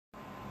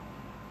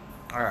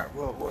Alright,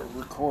 well, we're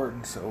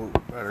recording, so we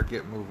better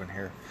get moving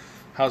here.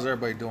 How's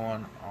everybody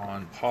doing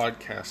on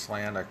podcast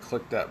land? I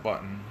clicked that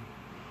button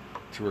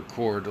to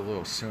record a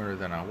little sooner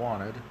than I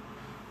wanted,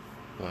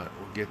 but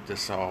we'll get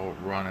this all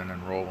running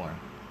and rolling.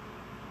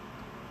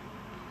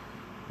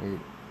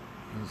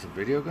 Is the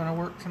video going to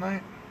work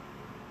tonight?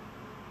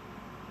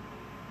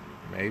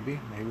 Maybe,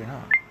 maybe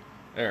not.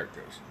 There it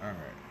goes. Alright.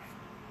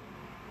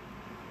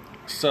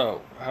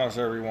 So, how's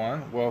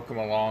everyone? Welcome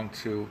along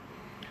to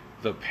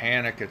The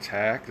Panic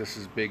Attack. This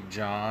is Big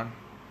John.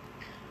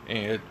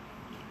 And,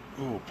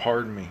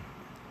 pardon me.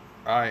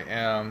 I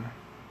am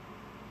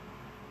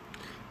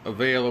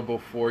available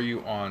for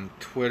you on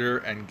Twitter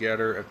and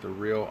Getter at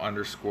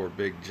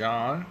 @thereal_Big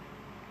John.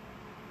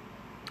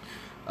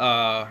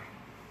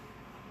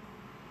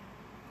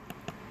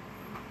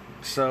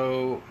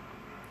 So,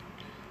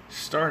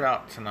 start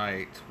out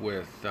tonight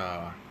with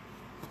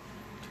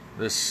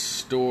this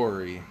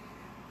story.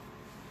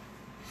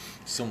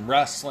 Some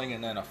wrestling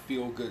and then a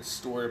feel-good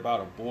story about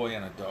a boy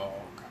and a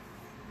dog.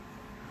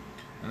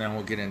 And then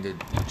we'll get into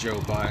Joe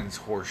Biden's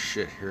horse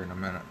shit here in a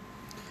minute.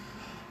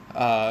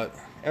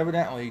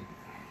 Evidently,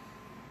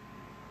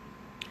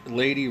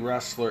 lady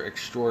wrestler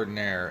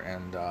extraordinaire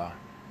and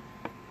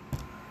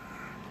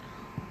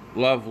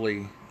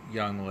lovely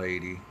young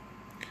lady,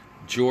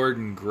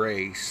 Jordynne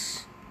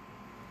Grace,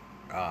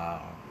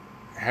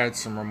 had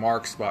some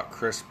remarks about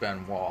Chris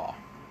Benoit.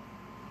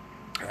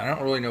 I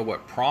don't really know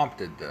what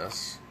prompted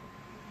this,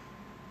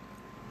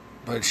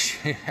 but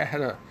she had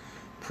a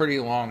pretty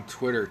long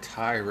Twitter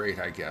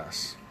tirade, I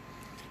guess.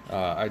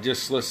 I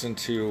just listened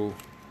to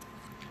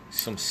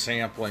some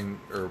samplings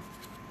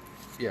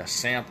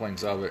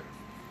of it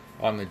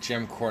on the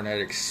Jim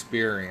Cornette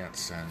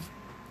Experience, and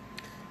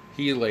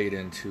he laid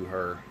into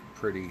her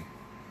pretty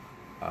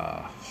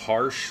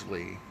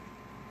harshly.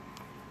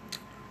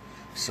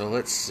 So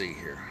let's see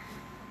here.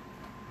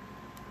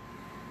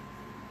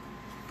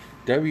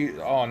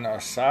 On a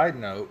side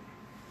note,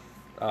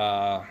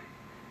 the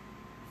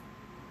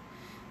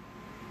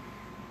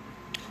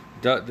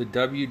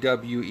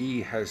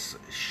WWE has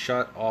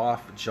shut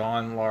off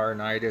John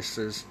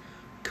Laurinaitis'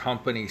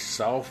 company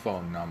cell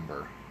phone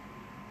number.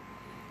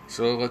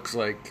 So it looks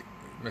like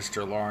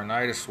Mr.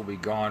 Laurinaitis will be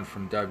gone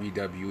from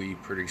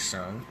WWE pretty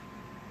soon.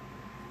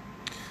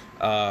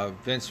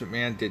 Vince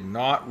McMahon did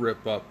not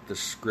rip up the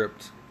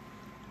script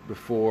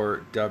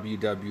before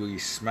WWE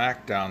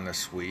SmackDown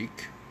this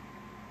week.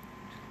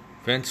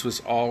 Vince was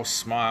all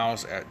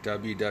smiles at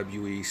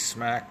WWE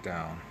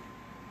SmackDown.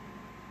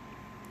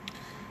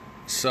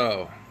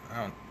 So, I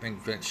don't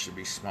think Vince should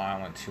be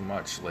smiling too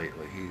much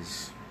lately.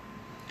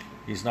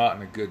 He's not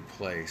in a good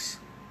place.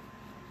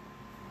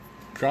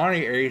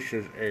 Johnny Ace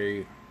is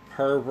a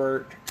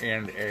pervert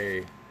and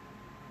a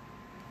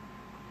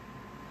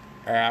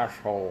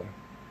asshole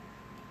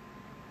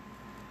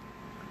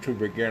to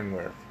begin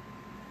with.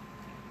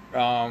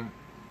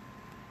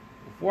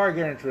 Before I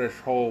get into this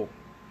whole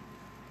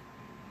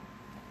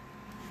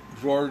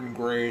Jordynne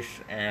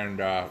Grace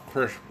and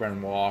Chris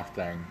Benoit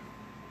thing,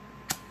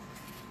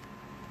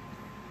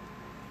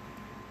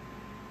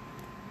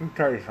 let me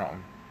tell you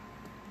something.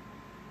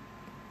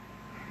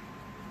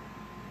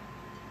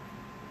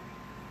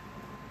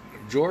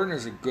 Jordynne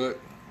is a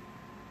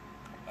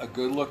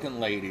good-looking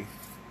lady.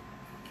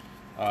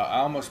 I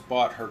almost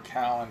bought her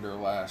calendar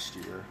last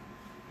year,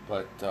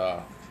 but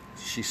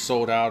she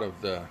sold out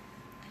of the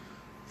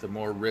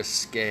more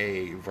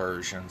risque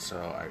version,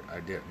 so I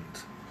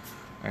didn't.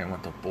 I didn't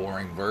want the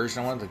boring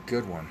version. I wanted the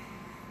good one.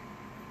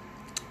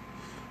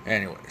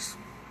 Anyways,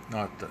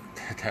 not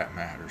that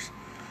matters.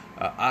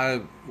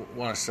 I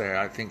want to say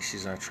I think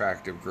she's an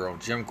attractive girl.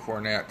 Jim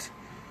Cornette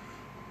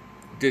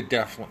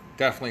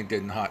definitely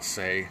did not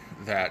say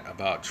that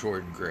about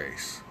Jordynne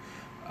Grace.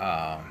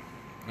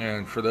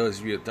 And for those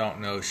of you that don't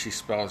know, she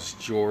spells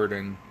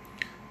Jordan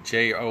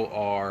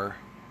JORDYNNE.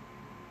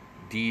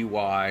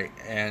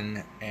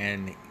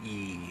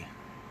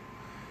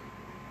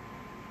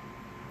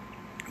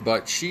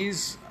 But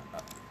she's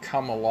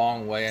come a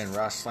long way in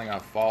wrestling.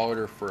 I've followed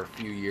her for a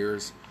few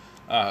years.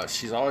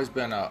 She's always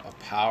been a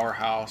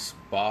powerhouse,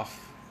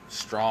 buff,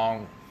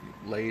 strong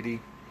lady.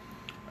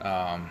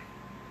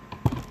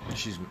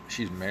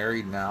 She's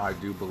married now, I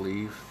do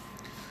believe,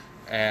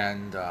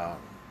 and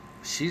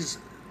she's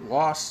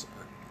lost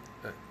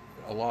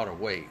a lot of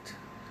weight.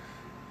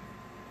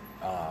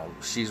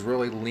 She's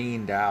really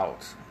leaned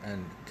out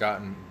and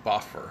gotten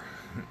buffer.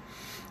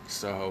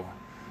 So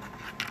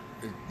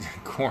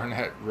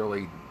Cornette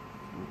really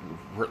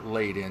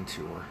laid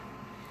into her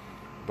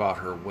about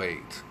her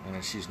weight,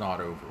 and she's not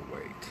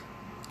overweight.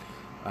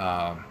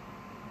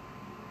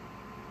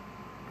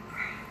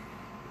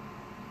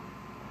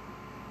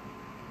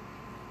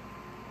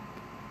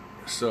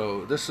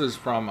 So this is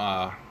from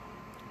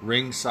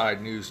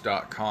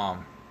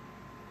ringsidenews.com,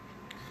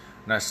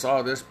 and I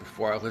saw this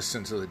before I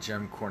listened to the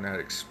Jim Cornette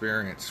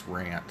Experience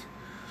rant.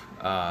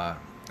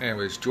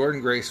 Anyways,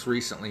 Jordynne Grace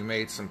recently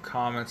made some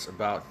comments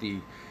about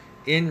the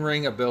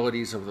in-ring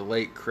abilities of the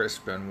late Chris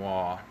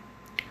Benoit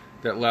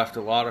that left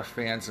a lot of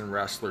fans and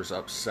wrestlers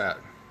upset.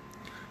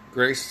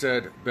 Grace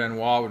said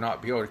Benoit would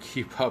not be able to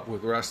keep up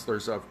with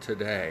wrestlers of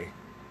today.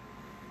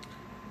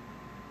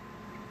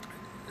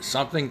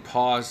 Something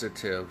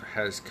positive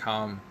has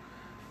come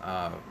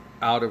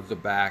out of the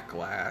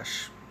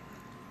backlash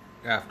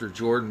after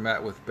Jordan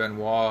met with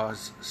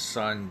Benoit's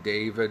son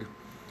David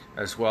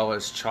as well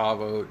as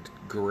Chavo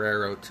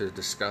Guerrero to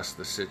discuss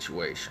the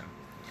situation.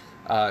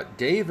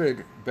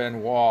 David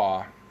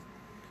Benoit,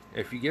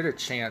 if you get a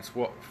chance,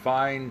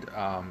 find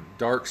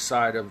Dark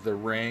Side of the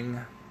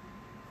Ring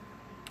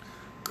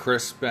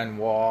Chris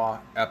Benoit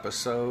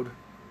episode.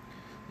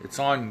 It's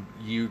on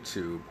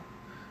YouTube.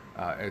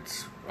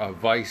 It's a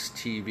Vice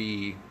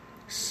TV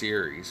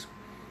series.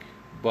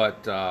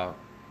 But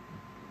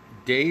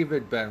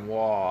David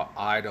Benoit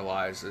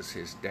idolizes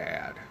his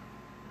dad.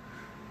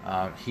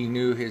 He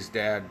knew his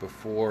dad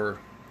before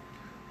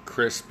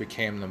Chris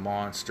became the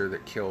monster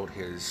that killed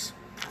his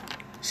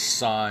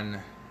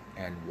son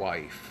and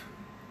wife.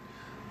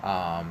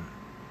 I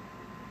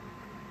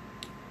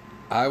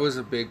was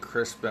a big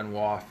Chris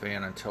Benoit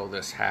fan until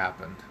this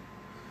happened.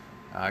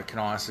 I can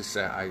honestly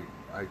say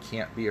I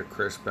can't be a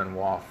Chris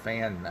Benoit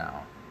fan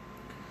now.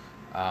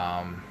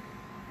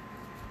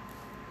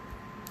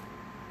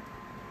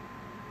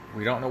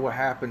 We don't know what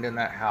happened in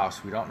that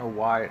house. We don't know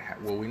why it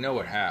well, we know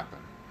what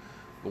happened,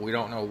 but we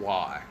don't know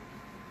why.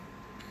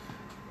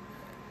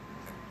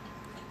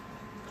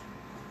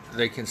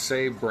 They can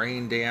say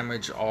brain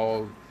damage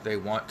all they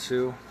want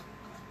to.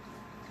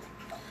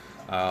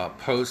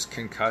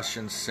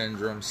 Post-concussion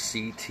syndrome,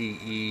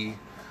 CTE,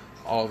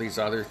 all these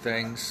other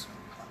things.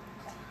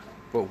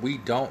 But we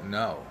don't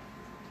know,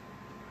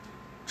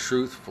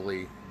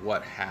 truthfully,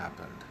 what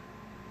happened.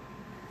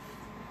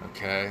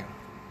 Okay?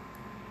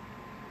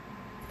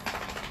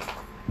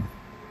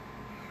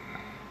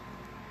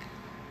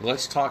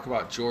 Let's talk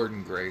about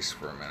Jordynne Grace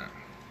for a minute.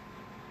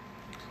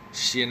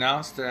 She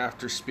announced that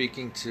after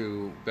speaking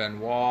to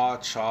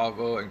Benoit,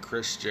 Chavo, and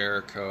Chris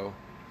Jericho,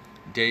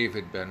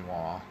 David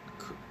Benoit,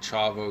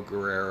 Chavo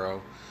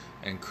Guerrero,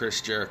 and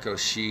Chris Jericho,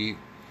 she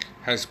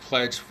has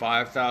pledged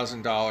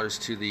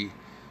 $5,000 to the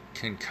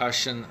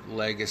Concussion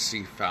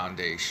Legacy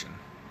Foundation.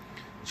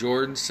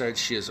 Jordynne said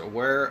she is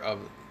aware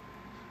of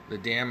the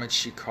damage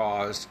she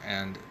caused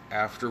and,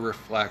 after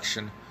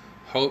reflection,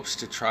 hopes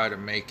to try to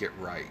make it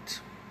right.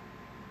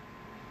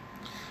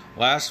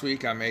 Last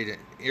week, I made an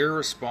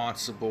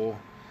irresponsible,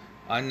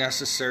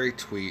 unnecessary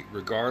tweet.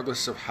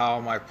 Regardless of how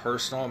my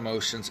personal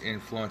emotions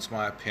influence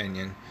my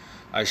opinion,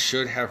 I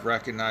should have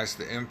recognized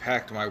the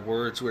impact my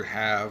words would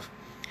have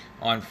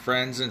on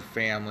friends and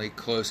family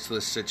close to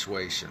the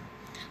situation.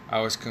 I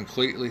was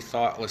completely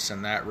thoughtless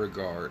in that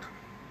regard.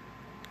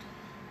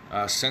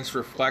 Since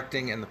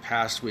reflecting in the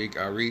past week,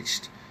 I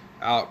reached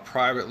out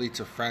privately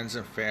to friends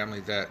and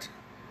family that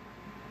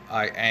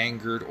I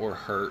angered or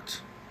hurt.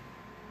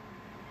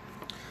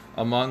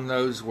 Among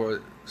those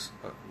were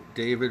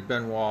David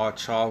Benoit,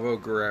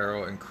 Chavo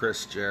Guerrero, and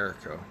Chris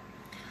Jericho,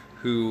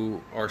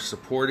 who are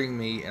supporting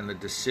me in the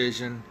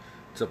decision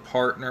to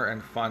partner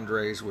and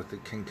fundraise with the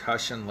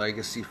Concussion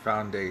Legacy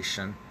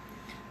Foundation,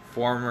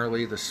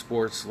 formerly the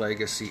Sports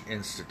Legacy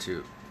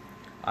Institute.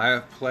 I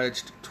have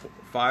pledged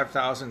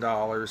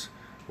 $5,000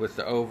 with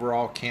the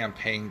overall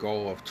campaign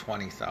goal of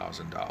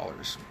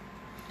 $20,000.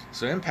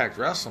 So Impact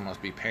Wrestling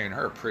must be paying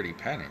her a pretty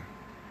penny.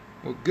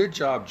 Well, good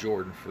job,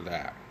 Jordynne, for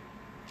that.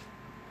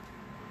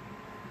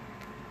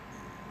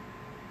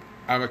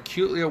 I'm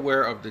acutely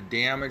aware of the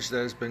damage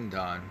that has been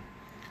done.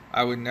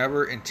 I would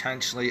never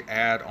intentionally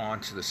add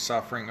on to the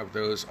suffering of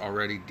those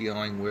already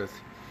dealing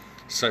with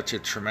such a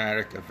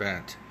traumatic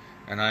event,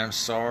 and I am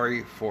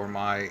sorry for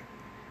my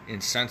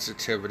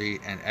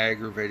insensitivity and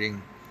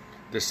aggravating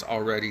this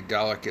already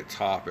delicate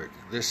topic.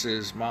 This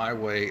is my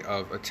way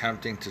of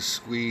attempting to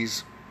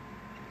squeeze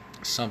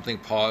something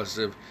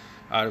positive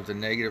out of the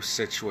negative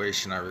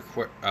situation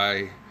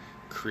I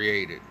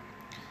created.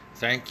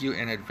 Thank you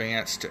in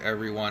advance to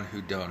everyone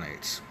who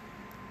donates.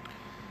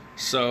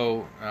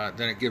 So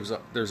then it gives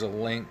there's a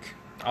link.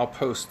 I'll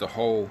post the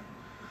whole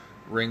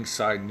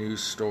ringside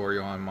news story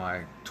on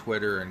my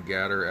Twitter and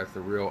Getter at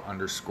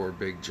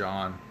 @the_real_Big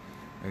John,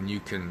 and you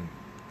can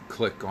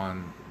click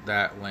on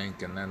that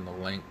link and then the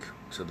link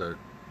to the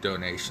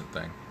donation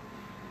thing.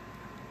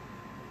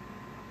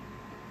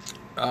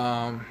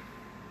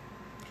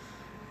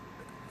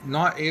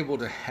 Not able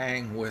to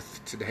hang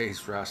with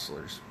today's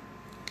wrestlers.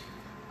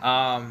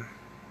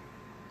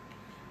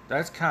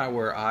 That's kind of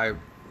where I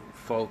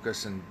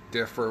focus and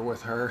differ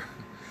with her.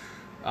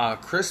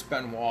 Chris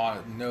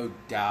Benoit, no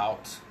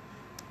doubt,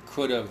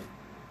 could have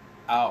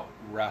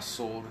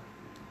out-wrestled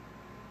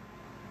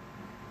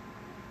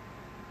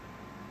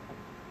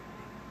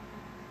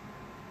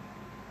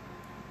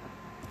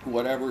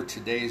whatever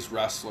today's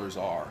wrestlers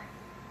are,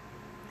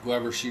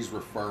 whoever she's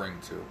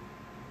referring to.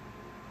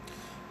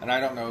 And I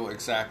don't know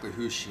exactly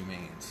who she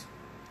means.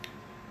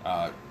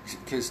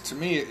 Because to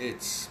me,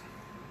 it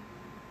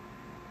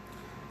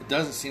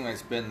doesn't seem like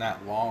it's been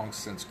that long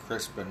since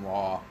Chris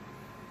Benoit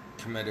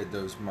committed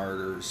those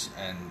murders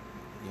and,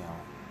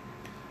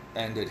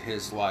 ended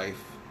his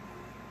life.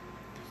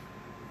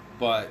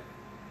 But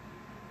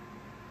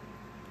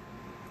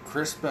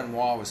Chris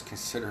Benoit was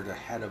considered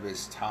ahead of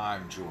his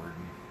time,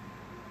 Jordan.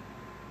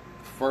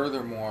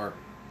 Furthermore,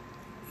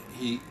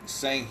 he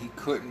saying he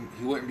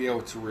wouldn't be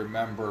able to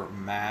remember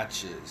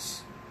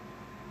matches.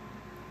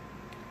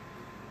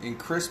 In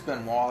Chris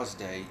Benoit's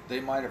day, they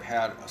might have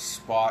had a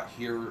spot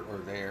here or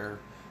there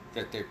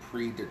that they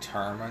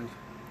predetermined,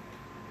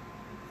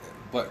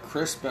 but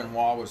Chris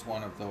Benoit was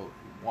one of the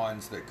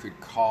ones that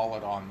could call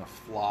it on the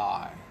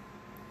fly,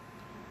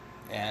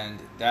 and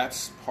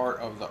that's part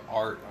of the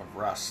art of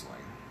wrestling.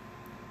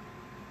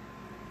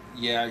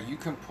 Yeah, you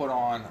can put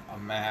on a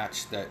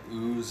match that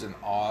oohs and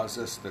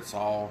ahs that's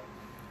all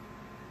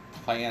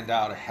planned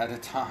out ahead of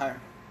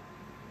time,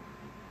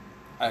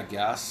 I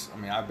guess. I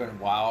mean, I've been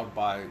wowed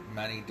by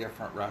many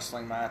different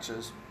wrestling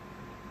matches.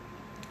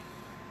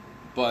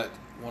 But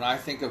when I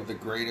think of the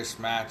greatest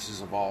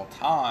matches of all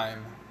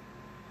time,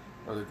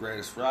 or the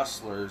greatest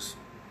wrestlers,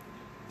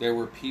 there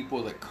were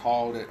people that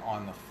called it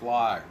on the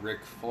fly.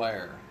 Ric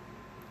Flair,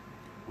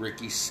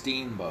 Ricky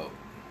Steamboat,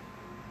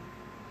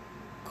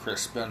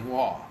 Chris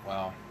Benoit.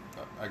 Well,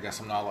 I guess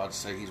I'm not allowed to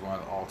say he's one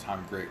of the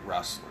all-time great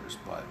wrestlers,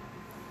 but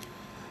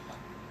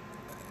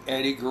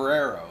Eddie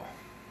Guerrero,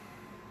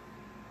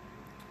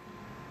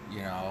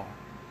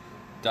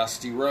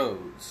 Dusty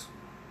Rhodes.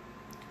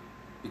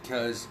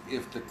 Because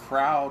if the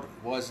crowd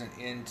wasn't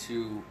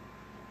into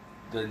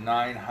the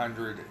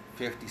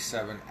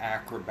 957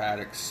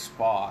 acrobatic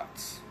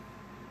spots,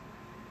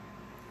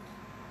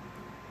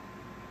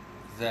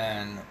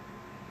 then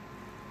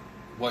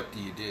what do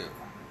you do?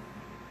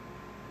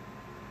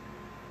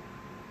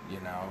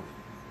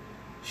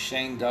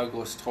 Shane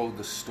Douglas told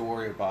the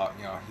story about,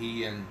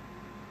 he and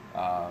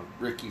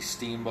Ricky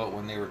Steamboat,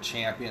 when they were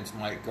champions,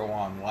 might go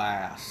on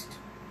last.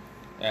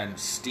 And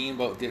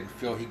Steamboat didn't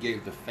feel he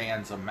gave the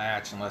fans a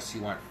match unless he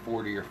went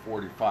 40 or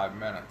 45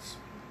 minutes.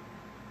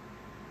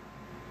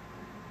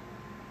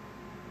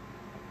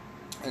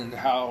 And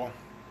how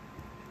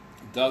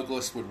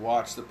Douglas would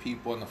watch the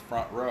people in the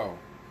front row.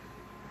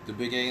 The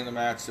beginning of the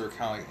match, they were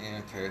kind of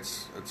like, okay,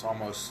 it's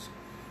almost,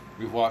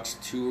 we've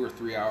watched 2 or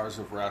 3 hours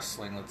of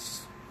wrestling,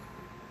 it's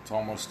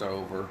almost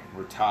over,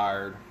 we're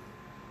tired.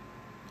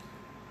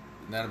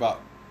 And then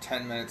about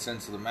 10 minutes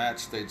into the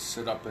match, they'd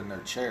sit up in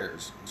their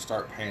chairs and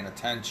start paying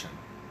attention.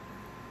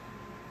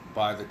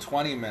 By the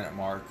 20-minute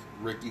mark,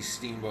 Ricky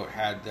Steamboat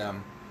had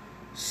them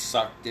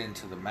sucked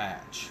into the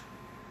match.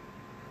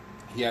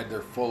 He had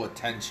their full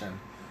attention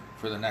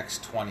for the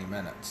next 20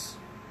 minutes.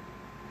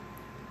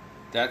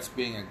 That's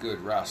being a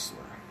good wrestler.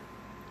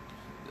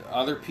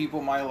 Other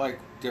people might like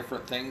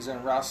different things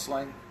in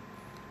wrestling.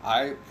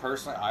 I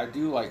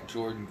do like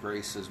Jordynne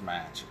Grace's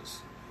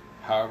matches,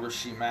 however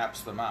she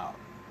maps them out.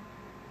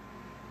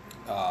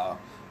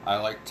 I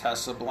like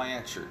Tessa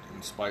Blanchard,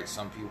 in spite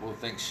some people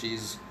think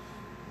she's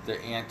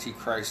the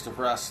Antichrist of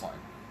wrestling.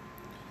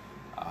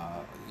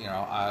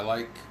 I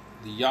like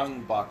the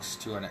Young Bucks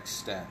to an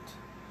extent,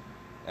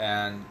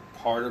 and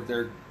part of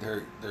their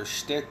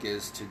shtick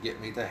is to get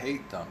me to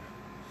hate them.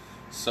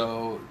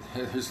 So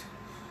there's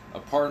a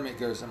part of me that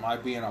goes, am I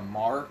being a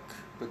mark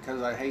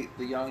because I hate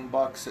the Young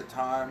Bucks at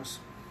times,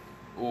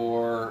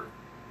 or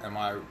am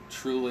I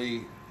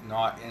truly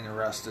not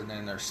interested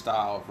in their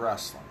style of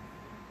wrestling?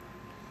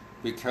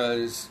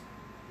 Because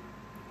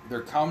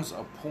there comes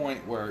a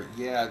point where,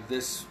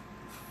 this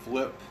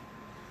flip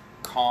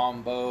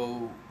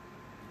combo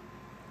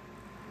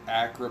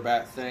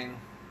acrobat thing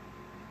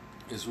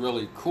is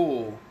really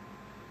cool,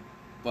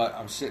 but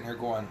I'm sitting here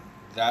going,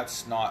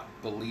 that's not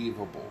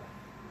believable.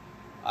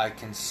 I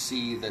can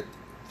see that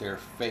they're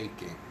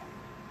faking.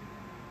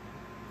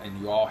 And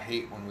you all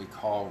hate when we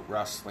call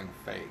wrestling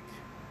fake.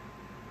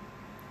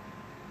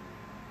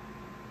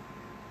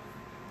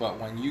 But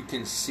when you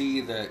can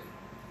see that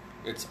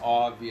it's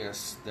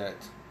obvious that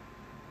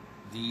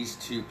these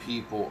two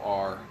people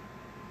are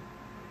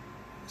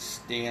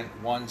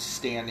one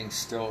standing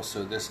still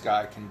so this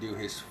guy can do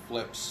his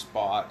flip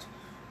spot,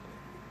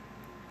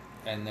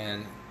 and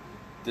then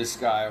this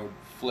guy would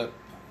flip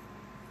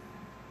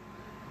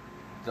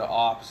the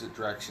opposite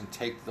direction,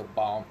 take the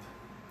bump,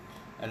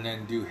 and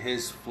then do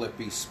his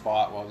flippy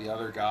spot while the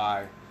other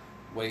guy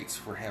waits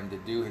for him to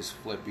do his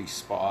flippy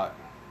spot,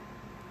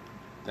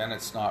 then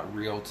it's not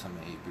real to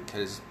me.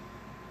 Because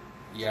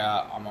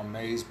I'm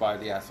amazed by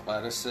the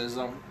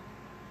athleticism,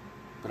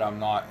 but I'm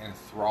not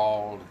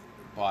enthralled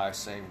by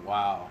saying,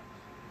 wow,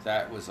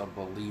 that was a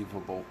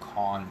believable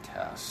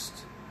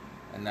contest,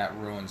 and that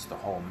ruins the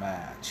whole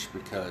match.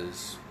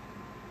 Because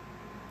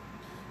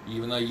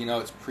even though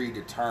it's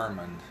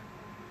predetermined,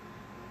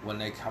 when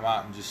they come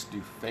out and just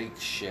do fake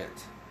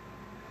shit,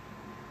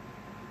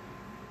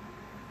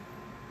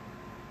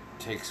 it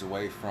takes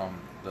away from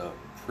the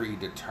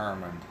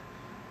predetermined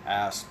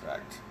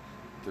aspect.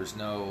 There's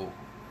no,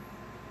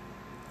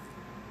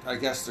 I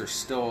guess there's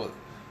still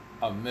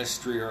a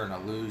mystery or an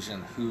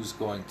illusion who's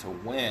going to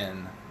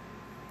win,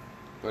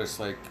 but it's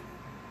like,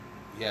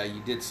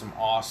 you did some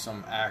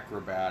awesome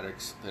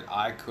acrobatics that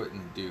I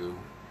couldn't do,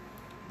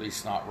 at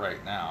least not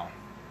right now,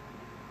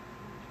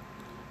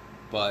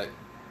 but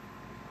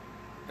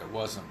it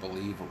wasn't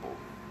believable.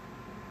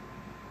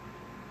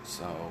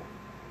 So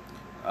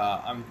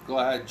I'm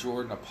glad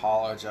Jordan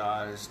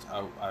apologized.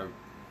 I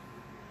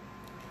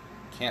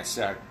can't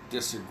say I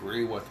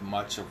disagree with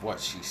much of what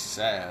she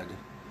said.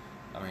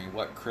 I mean,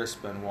 what Chris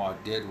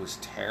Benoit did was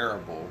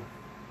terrible.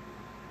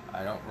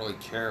 I don't really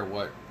care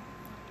what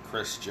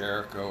Chris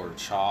Jericho or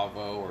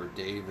Chavo or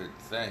David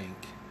think.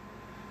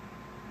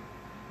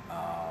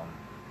 Of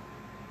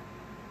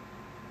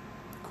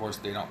course,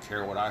 they don't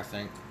care what I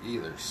think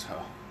either,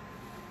 so.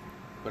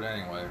 But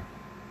anyway.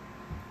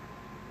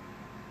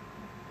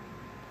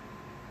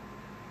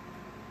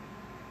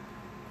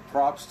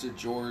 Props to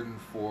Jordan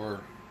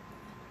for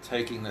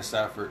taking this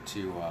effort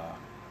to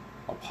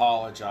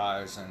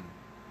apologize and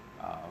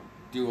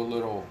do a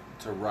little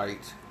to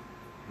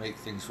make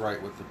things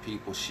right with the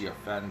people she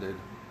offended.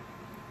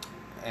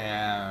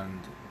 And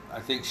I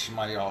think she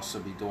might also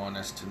be doing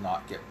this to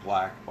not get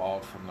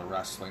blackballed from the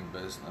wrestling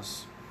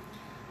business.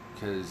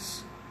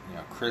 Because,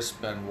 Chris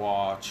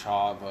Benoit,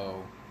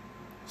 Chavo,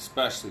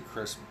 especially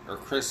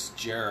Chris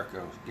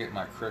Jericho, getting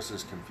my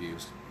Chris's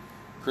confused.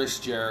 Chris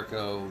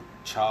Jericho,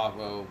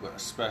 Chavo, but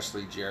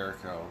especially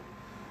Jericho,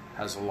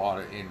 has a lot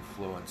of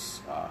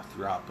influence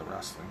throughout the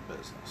wrestling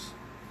business.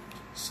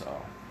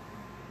 So,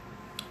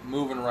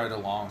 moving right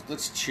along,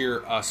 let's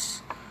cheer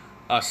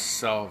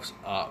ourselves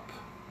up.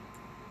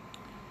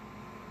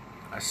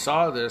 I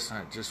saw this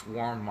and it just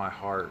warmed my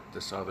heart,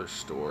 this other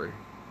story.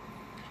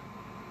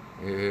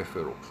 If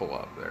it'll pull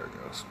up, there it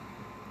goes.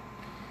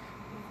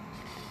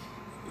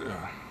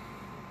 Yeah.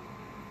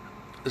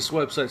 This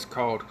website's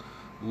called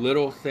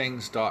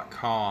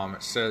littlethings.com.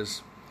 It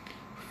says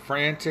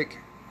frantic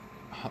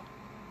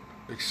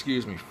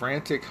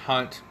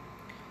hunt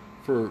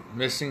for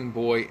missing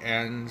boy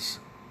ends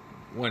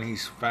when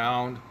he's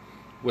found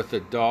with a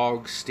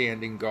dog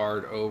standing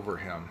guard over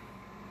him.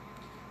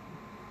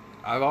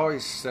 I've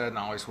always said, and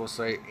I always will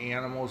say,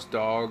 animals,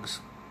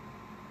 dogs,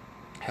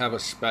 have a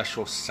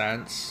special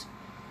sense.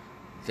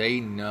 They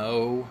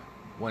know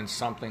when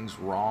something's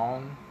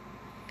wrong.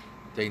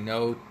 They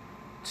know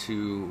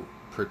to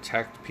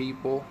protect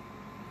people.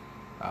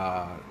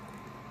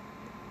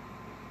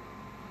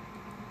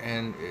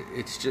 And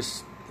it's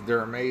just,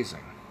 they're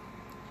amazing.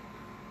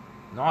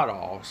 Not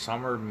all.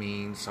 Some are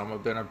mean. Some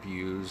have been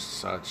abused,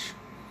 such.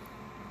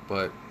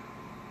 But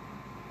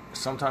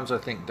sometimes I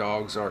think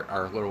dogs are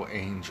our little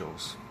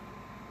angels.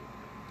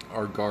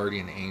 Our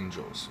guardian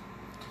angels.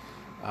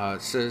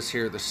 It says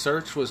here, the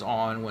search was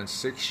on when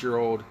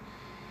 6-year-old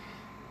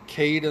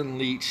Caden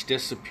Leach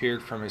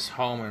disappeared from his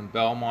home in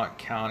Belmont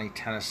County,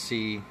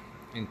 Tennessee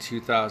in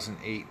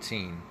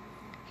 2018.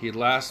 He had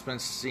last been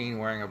seen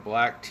wearing a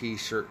black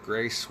t-shirt,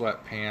 gray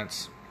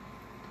sweatpants,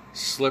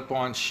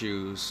 slip-on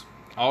shoes.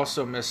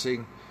 Also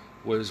missing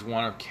was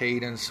one of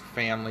Caden's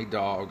family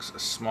dogs, a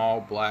small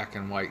black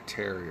and white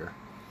terrier.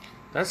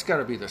 That's got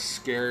to be the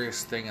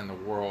scariest thing in the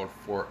world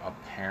for a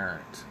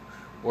parent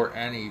or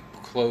any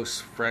close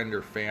friend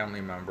or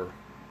family member,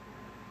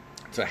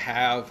 to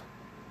have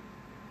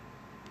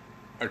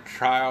a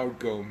child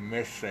go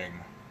missing.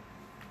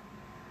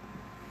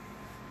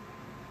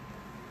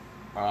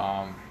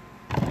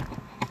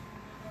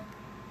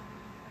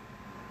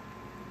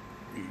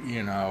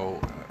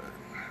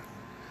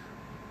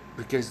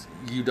 Because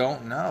you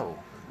don't know.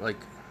 Like,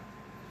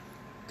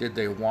 did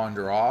they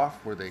wander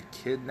off? Were they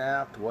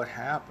kidnapped? What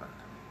happened?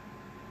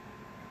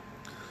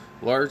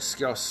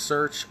 Large-scale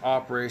search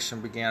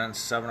operation began at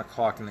 7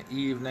 o'clock in the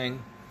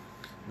evening.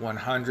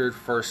 100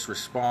 first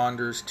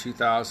responders,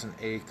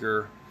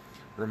 2,000-acre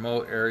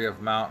remote area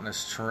of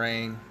mountainous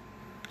terrain.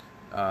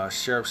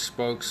 Sheriff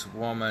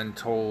spokeswoman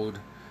told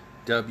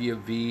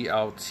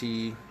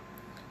WVLT,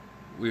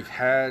 "We've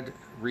had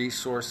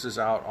resources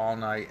out all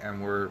night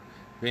and we're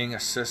being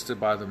assisted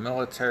by the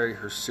military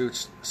who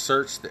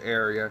searched the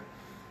area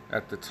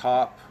at the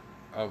top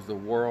of the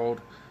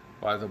world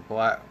by the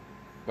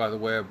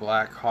way of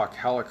Black Hawk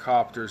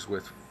helicopters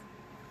with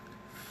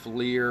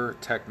FLIR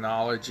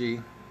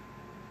technology.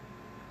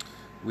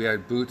 We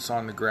had boots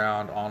on the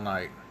ground all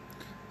night."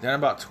 Then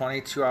about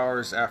 22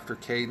 hours after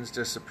Caden's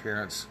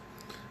disappearance,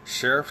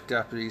 sheriff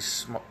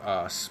deputies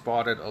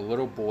spotted a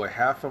little boy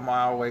half a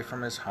mile away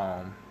from his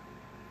home,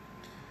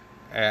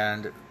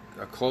 and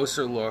a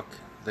closer look,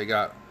 they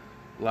got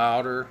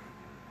louder,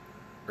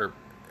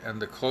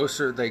 and the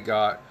closer they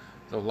got,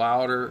 the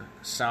louder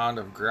sound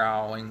of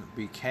growling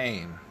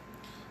became.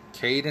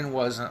 Caden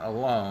wasn't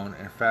alone.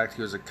 In fact,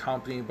 he was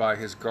accompanied by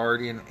his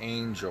guardian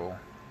angel.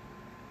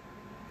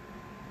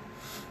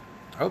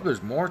 I hope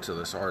there's more to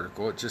this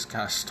article. It just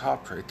kind of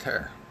stopped right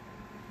there.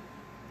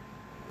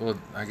 Well,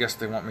 I guess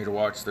they want me to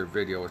watch their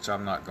video, which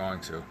I'm not going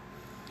to.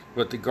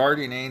 But the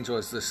guardian angel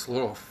is this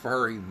little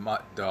furry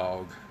mutt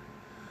dog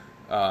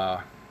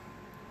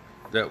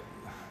that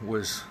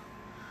was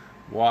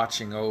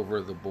watching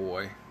over the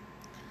boy.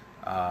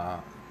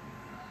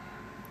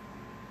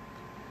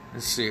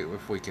 Let's see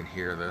if we can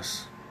hear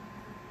this.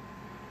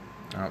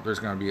 Oh, there's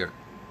going to be a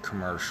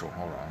commercial.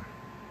 Hold on.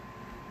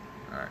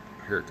 All right,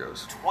 here it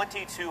goes.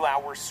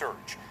 22-hour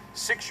search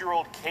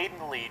 6-year-old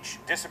Caden Leach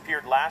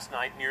disappeared last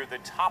night near the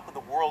Top of the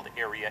World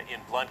area in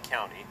Blount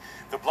County.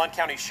 The Blount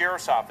County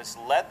Sheriff's Office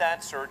led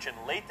that search, and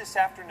late this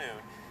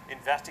afternoon,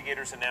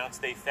 investigators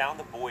announced they found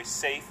the boy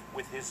safe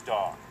with his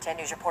dog. 10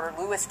 News reporter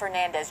Luis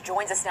Fernandez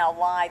joins us now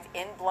live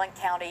in Blount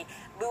County.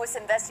 Luis,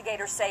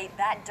 investigators say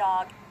that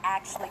dog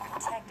actually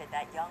protected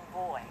that young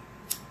boy.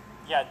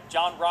 Yeah,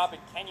 John Robin,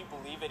 can you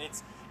believe it?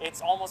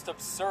 It's almost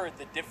absurd,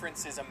 the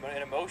differences in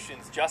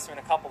emotions just in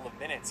a couple of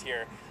minutes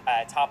here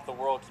at Top of the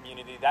World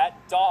community.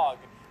 That dog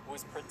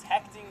was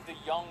protecting the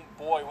young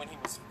boy when he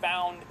was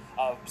found.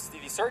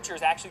 The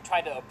searchers actually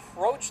tried to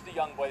approach the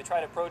young boy. They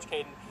tried to approach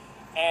Caden,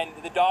 and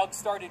the dog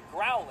started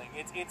growling.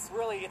 It's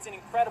an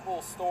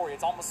incredible story.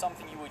 It's almost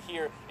something you would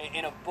hear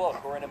in a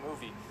book or in a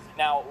movie.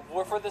 Now,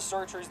 for the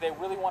searchers, they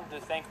really wanted to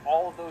thank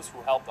all of those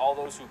who helped, all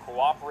those who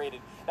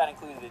cooperated. That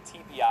included the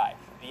TBI,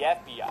 the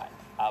FBI,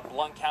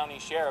 Blount County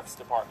Sheriff's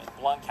Department,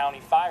 Blount County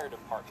Fire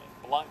Department,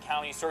 Blount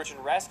County Search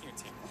and Rescue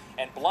Team,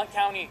 and Blount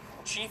County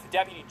Chief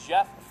Deputy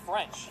Jeff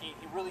French. He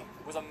really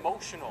was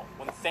emotional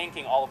when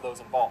thanking all of those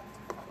involved.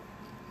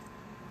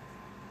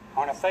 I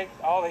want to thank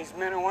all these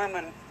men and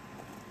women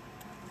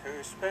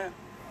who spent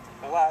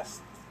the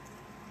last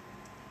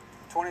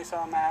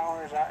 20-some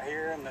hours out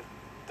here in the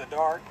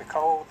dark, the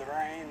cold, the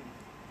rain.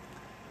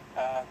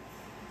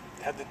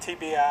 Had the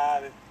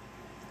TBI, the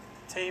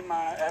team,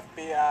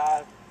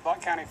 FBI,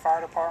 Blount County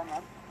Fire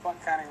Department,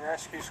 Blount County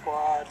Rescue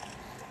Squad.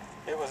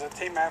 It was a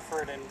team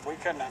effort, and we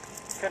couldn't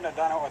have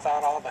done it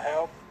without all the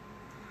help.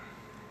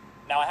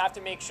 Now, I have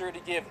to make sure to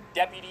give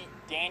Deputy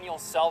Daniel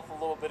Self a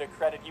little bit of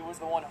credit. He was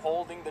the one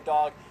holding the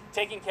dog,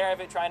 taking care of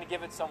it, trying to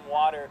give it some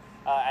water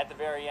at the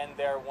very end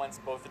there once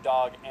both the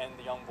dog and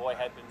the young boy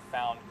had been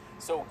found.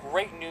 So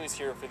great news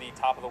here for the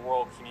Top of the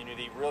World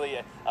community. Really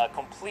a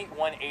complete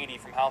 180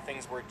 from how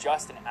things were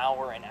just an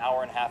hour and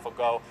a half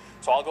ago.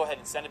 So I'll go ahead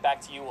and send it back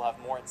to you. We'll have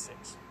more at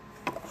 6.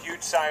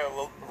 Huge sigh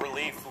of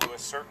relief,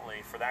 Luis,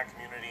 certainly, for that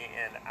community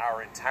and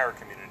our entire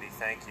community.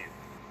 Thank you.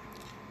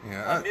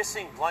 Yeah, A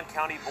missing Blount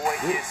County boy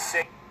is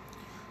safe.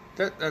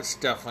 That's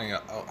definitely a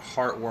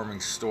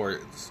heartwarming story.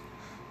 It's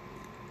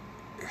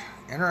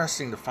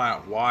interesting to find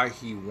out why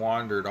he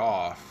wandered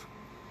off.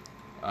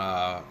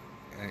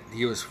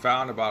 He was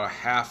found about a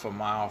half a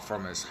mile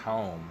from his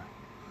home.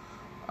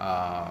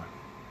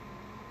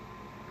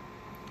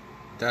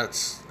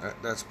 That's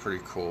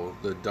pretty cool.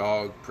 The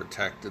dog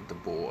protected the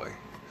boy.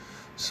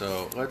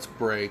 So let's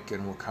break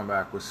and we'll come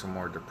back with some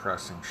more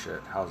depressing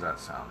shit. How's that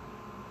sound?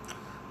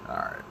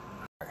 Alright,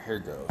 here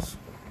goes.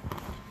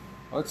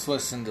 Let's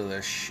listen to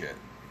this shit.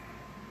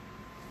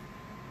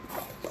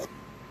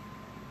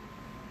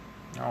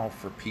 Oh,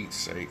 for Pete's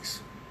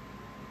sakes.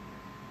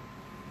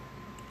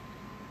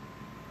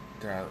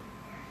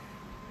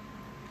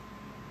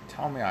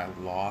 Tell me I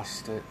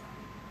lost it.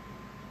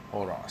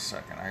 Hold on a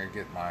second. I gotta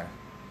get my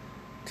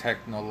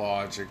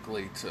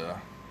technologically to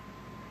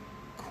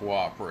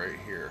cooperate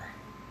here.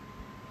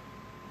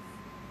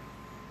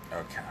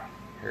 Okay,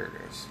 here it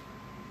is.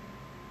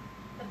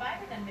 The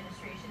Biden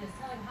administration is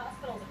telling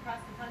hospitals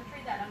across the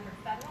country that under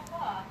federal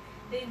law,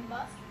 they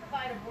must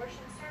provide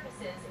abortion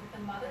services if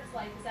the mother's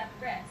life is at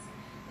risk.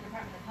 The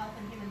Department of Health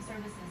and Human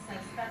Services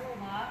says federal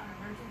law and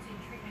emergency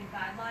treatment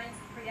guidelines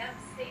preempt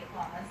state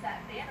laws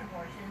that ban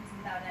abortions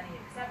without any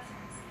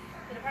exceptions.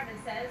 The department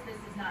says this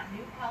is not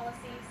new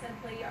policy,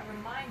 simply a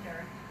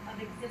reminder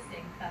of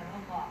existing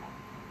federal law.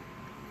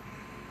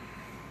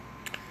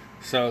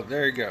 So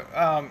there you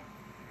go.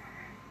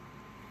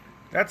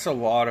 That's a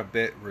lot of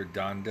bit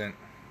redundant.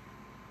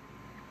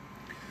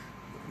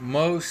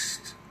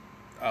 Most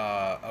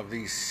of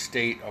these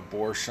state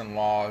abortion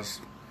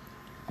laws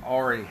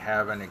already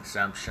have an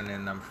exemption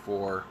in them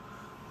for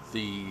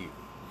the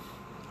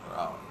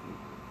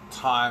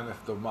time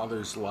if the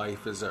mother's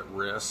life is at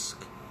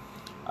risk.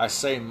 I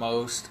say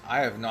most.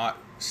 I have not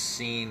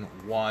seen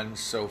one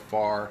so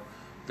far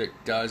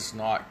that does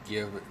not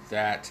give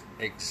that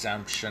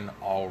exemption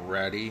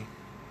already.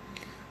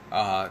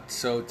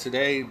 So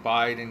today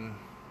Biden,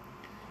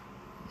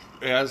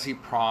 as he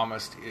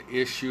promised,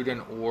 issued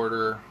an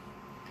order.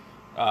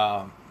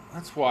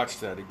 Let's watch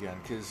that again,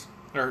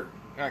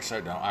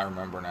 actually I don't. I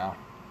remember now.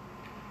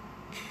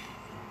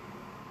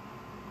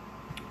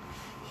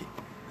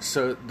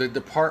 So the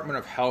Department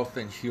of Health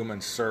and Human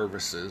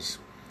Services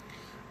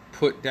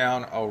put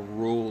down a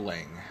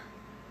ruling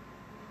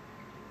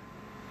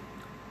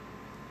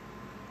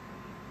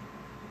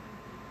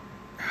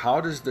how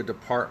does the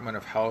Department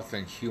of Health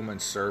and Human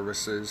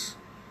Services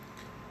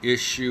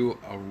issue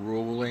a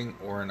ruling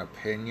or an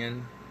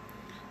opinion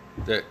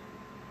that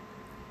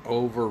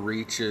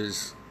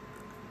overreaches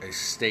a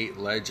state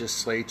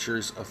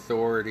legislature's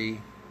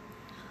authority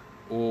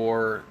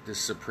or the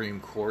Supreme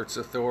Court's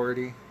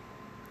authority?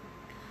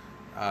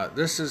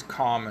 This is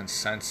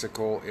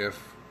commonsensical.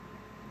 If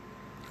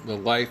the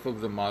life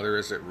of the mother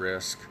is at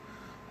risk,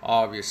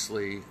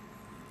 obviously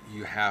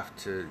you have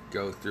to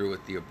go through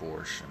with the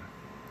abortion.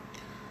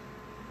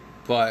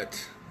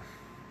 But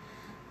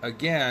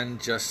again,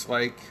 just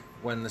like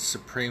when the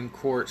Supreme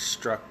Court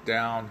struck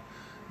down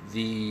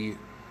the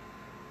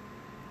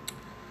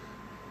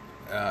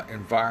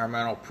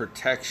environmental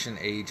protection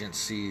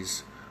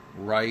agencies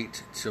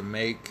right to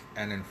make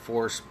and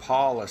enforce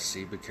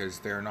policy because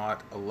they're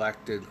not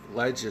elected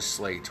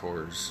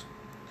legislators.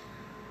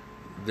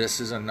 This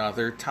is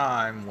another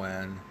time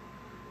when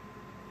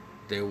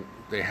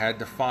they had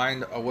to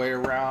find a way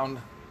around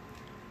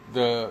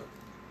the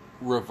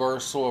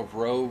reversal of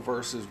Roe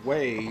versus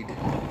Wade,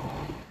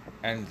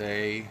 and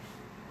they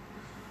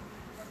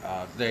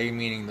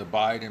meaning the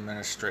Biden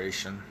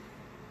administration,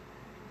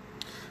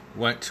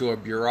 went to a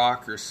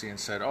bureaucracy and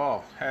said,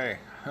 "Oh, hey,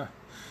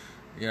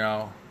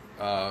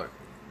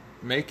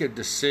 make a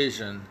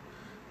decision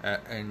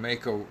and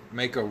make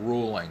a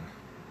ruling."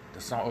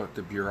 That's not what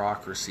the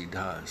bureaucracy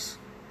does.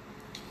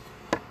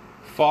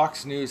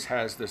 Fox News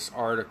has this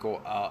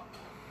article up,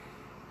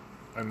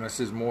 and this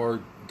is more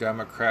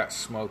Democrat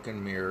smoke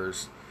and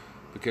mirrors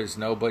because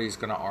nobody's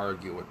going to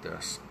argue with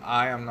this.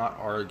 I am not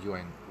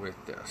arguing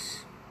with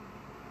this.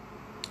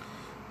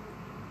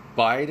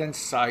 Biden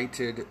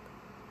cited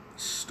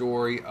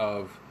story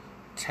of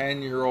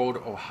 10-year-old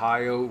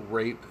Ohio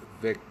rape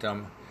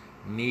victim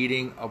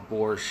needing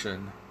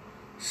abortion,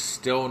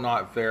 still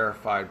not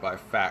verified by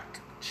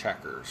fact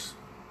checkers.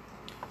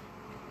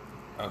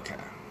 Okay.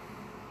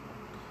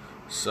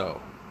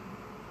 So,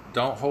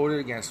 don't hold it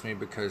against me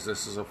because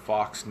this is a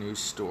Fox News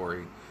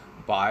story.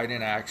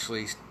 Biden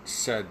actually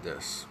said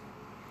this.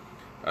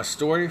 A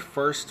story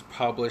first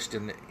published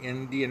in the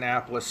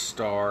Indianapolis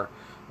Star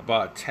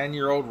about a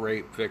 10-year-old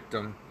rape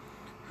victim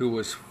who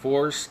was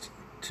forced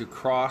to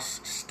cross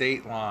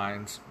state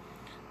lines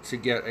to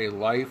get a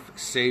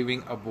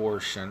life-saving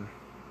abortion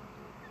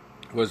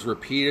was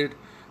repeated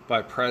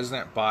by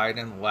President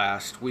Biden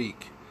last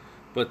week.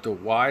 But the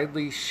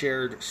widely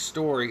shared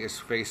story is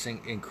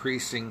facing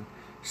increasing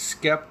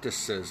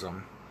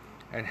skepticism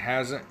and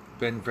hasn't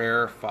been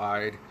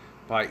verified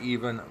by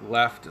even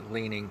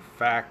left-leaning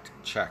fact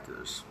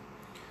checkers.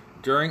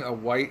 During a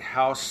White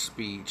House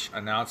speech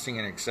announcing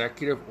an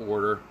executive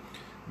order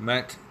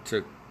meant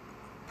to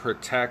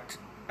protect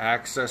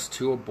access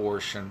to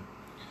abortion,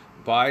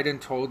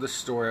 Biden told the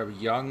story of a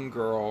young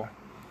girl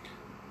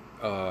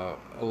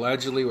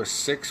allegedly was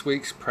 6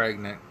 weeks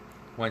pregnant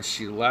when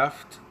she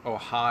left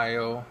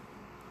Ohio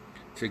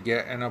to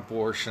get an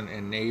abortion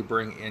in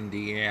neighboring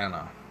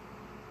Indiana.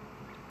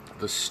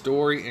 The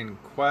story in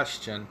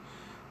question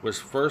was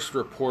first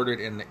reported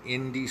in the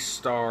Indy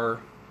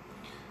Star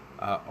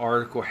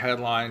article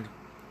headlined,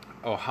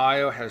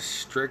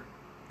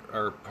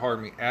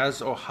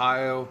 as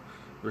Ohio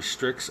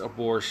restricts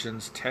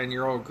abortions,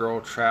 10-year-old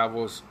girl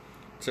travels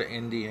to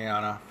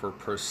Indiana for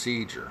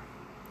procedure.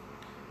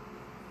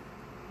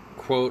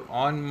 Quote,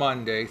 on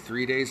Monday,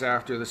 3 days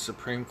after the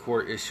Supreme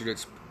Court issued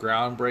its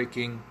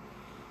groundbreaking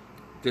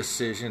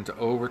decision to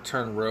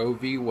overturn Roe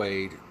v.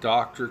 Wade,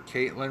 Dr.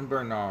 Caitlin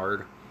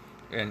Bernard,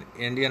 an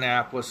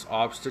Indianapolis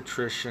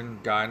obstetrician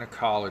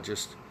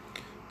gynecologist,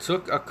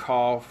 took a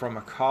call from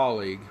a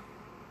colleague,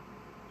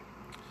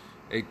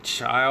 a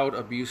child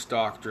abuse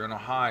doctor in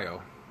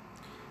Ohio.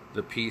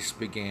 The piece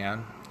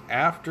began.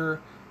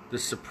 After the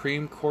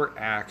Supreme Court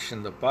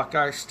action, the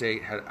Buckeye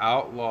State had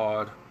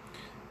outlawed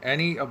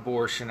any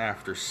abortion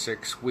after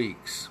 6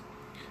 weeks.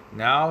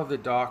 Now the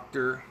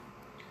doctor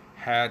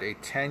had a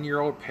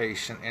 10-year-old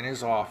patient in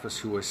his office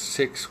who was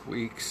 6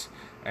 weeks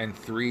and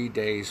 3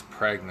 days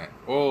pregnant.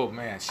 Oh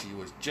man,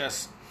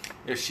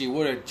 if she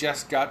would have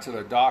just got to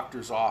the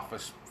doctor's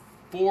office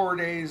 4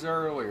 days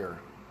earlier.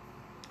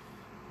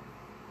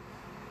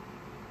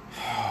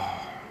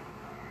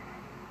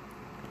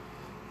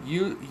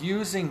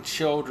 Using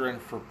children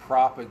for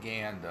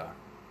propaganda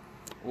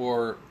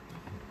or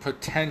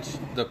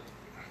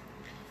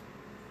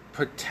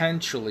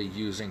potentially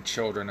using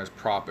children as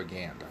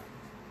propaganda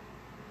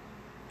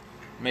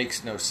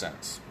makes no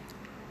sense.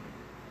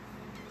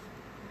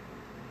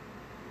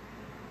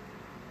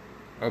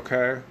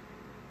 Okay?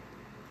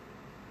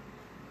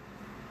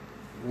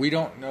 We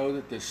don't know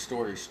that this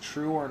story is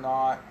true or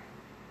not.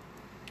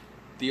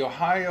 The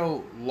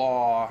Ohio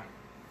law,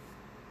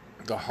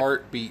 the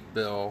heartbeat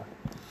bill,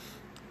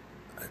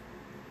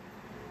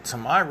 to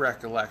my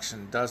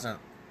recollection, doesn't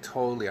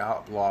totally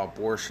outlaw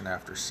abortion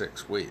after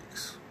 6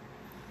 weeks.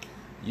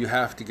 You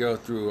have to go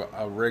through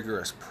a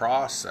rigorous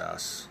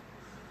process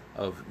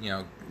of,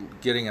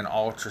 getting an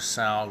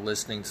ultrasound,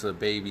 listening to the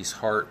baby's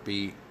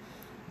heartbeat,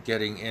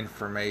 getting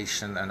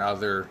information and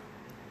other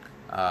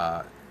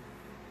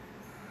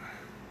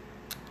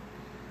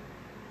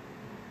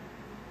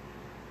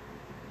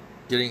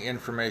getting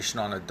information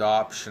on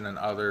adoption and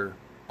other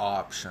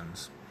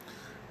options.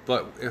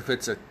 But if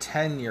it's a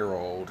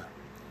 10-year-old,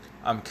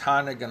 I'm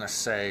kind of going to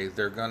say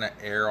they're going to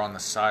err on the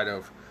side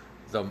of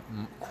the,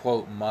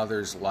 quote,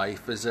 mother's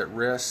life is at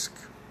risk.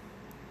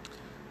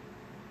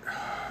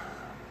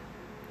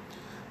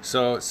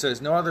 So it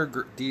says no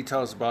other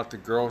details about the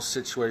girl's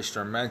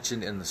situation are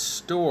mentioned in the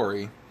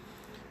story,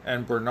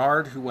 and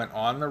Bernard, who went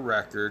on the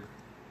record,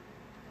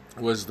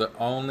 was the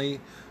only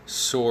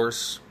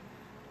source.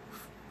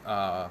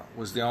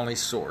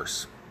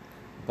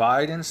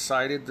 Biden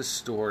cited the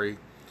story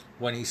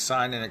when he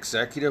signed an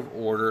executive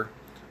order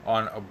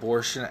on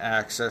abortion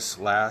access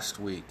last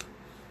week,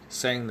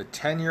 saying the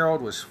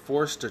 10-year-old was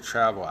forced to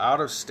travel out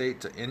of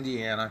state to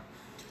Indiana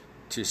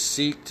to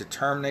seek to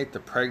terminate the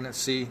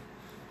pregnancy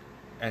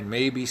and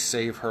maybe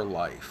save her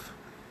life.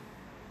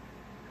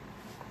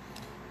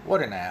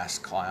 What an ass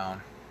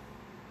clown.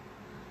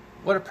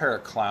 What a pair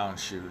of clown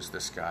shoes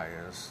this guy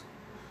is.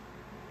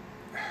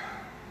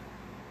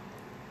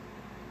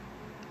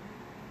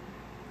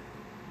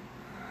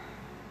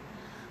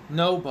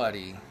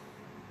 Nobody,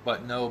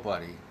 but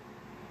nobody,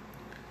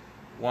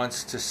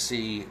 wants to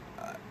see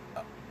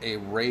a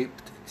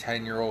raped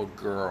 10-year-old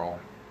girl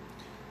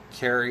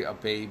carry a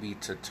baby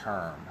to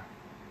term.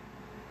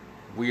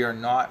 We are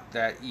not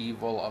that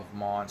evil of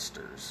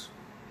monsters.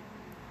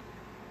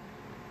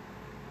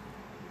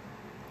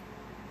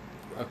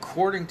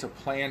 According to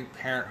Planned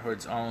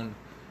Parenthood's own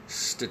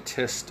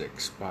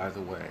statistics, by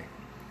the way,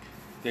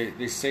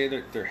 they say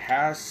that there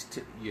has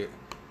to,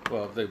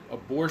 the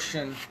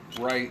abortion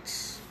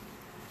rights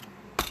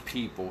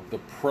people, the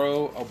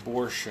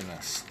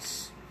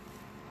pro-abortionists,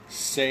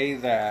 say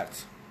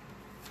that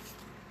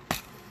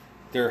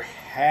there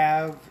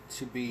have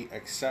to be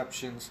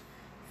exceptions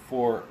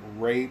for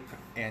rape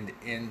and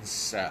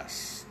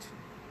incest.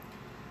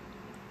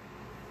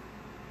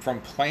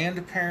 From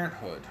Planned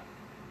Parenthood,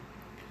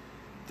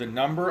 the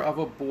number of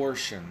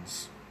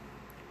abortions,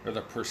 or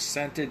the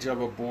percentage of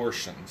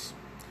abortions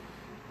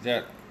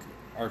that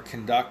are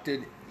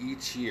conducted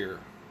each year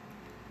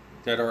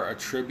that are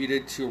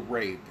attributed to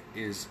rape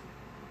is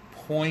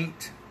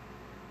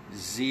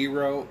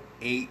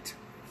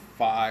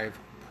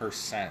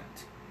 0.085%.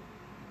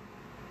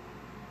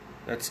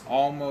 That's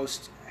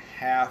almost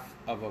half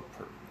of a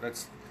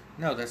that's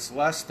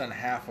less than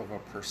half of a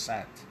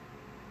percent.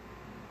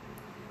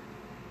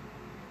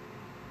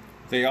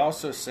 They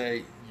also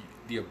say,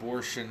 the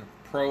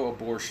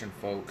pro-abortion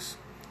folks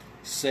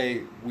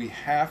say, we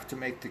have to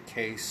make the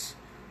case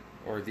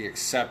or the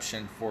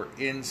exception for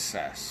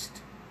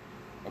incest.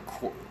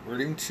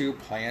 According to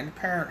Planned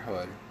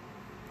Parenthood,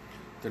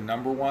 the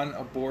number one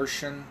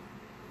abortion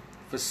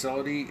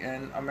facility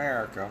in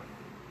America,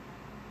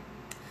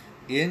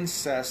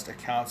 incest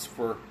accounts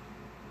for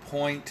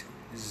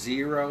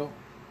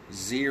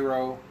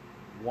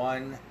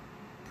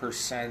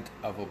 0.001%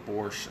 of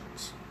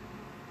abortions.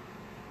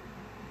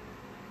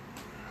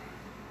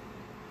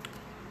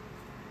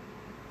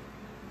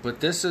 But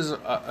this is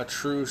a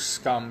true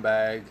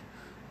scumbag.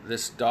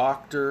 This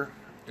doctor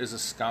is a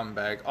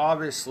scumbag.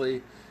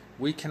 Obviously,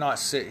 we cannot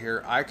sit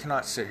here. I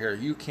cannot sit here.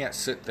 You can't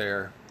sit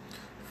there.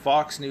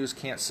 Fox News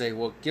can't say,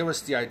 well, give us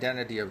the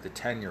identity of the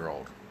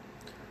 10-year-old.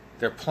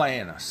 They're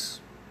playing us.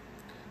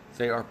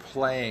 They are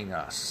playing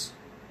us.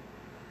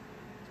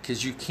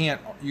 Because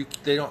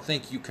they don't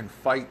think you can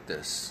fight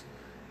this.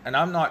 And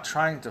I'm not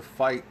trying to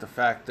fight the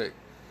fact that,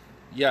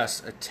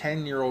 yes, a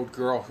 10-year-old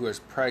girl who is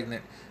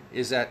pregnant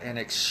is at an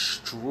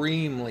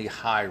extremely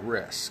high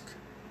risk.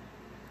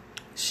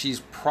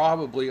 She's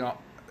probably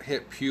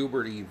hit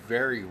puberty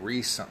very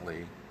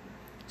recently.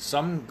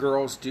 Some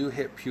girls do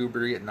hit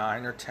puberty at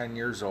 9 or 10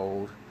 years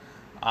old.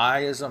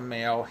 I, as a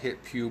male,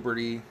 hit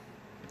puberty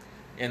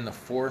in the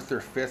 4th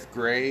or 5th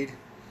grade.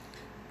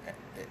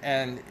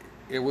 And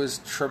it was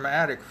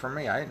traumatic for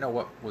me. I didn't know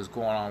what was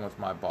going on with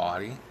my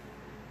body.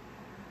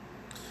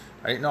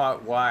 I didn't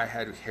know why I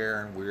had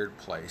hair in weird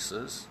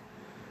places.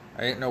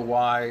 I didn't know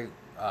why,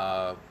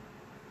 I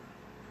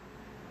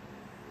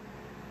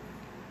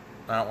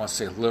don't want to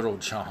say Little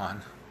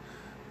John.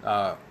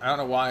 I don't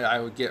know why I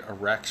would get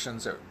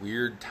erections at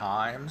weird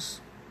times.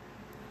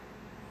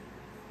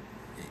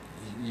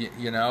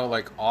 You know,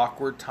 like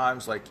awkward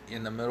times, like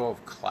in the middle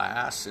of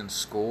class in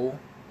school.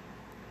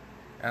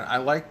 And I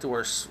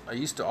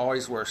used to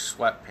always wear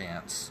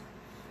sweatpants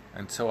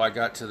until I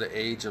got to the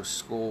age of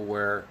school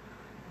where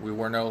we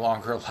were no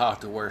longer allowed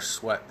to wear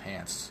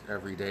sweatpants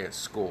every day at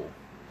school.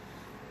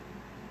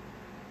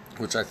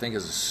 Which I think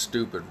is a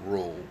stupid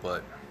rule,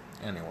 but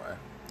anyway.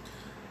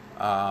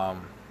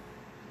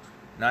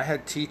 And I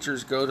had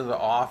teachers go to the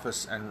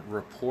office and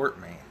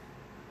report me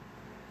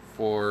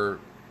for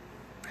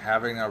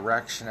having an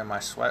erection in my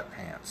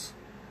sweatpants.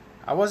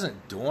 I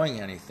wasn't doing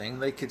anything.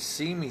 They could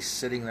see me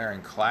sitting there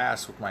in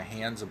class with my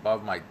hands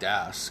above my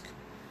desk.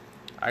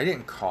 I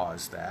didn't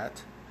cause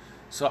that.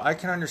 So I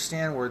can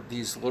understand where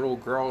these little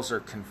girls are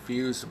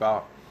confused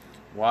about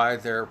why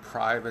their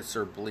privates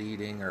are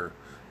bleeding, or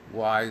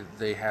why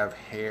they have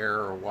hair,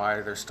 or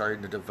why they're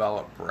starting to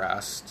develop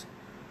breasts.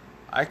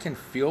 I can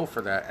feel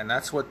for that, and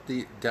that's what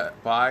the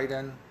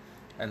Biden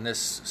and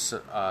this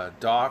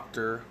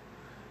doctor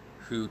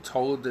who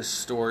told this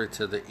story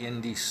to the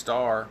Indy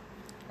Star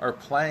are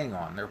playing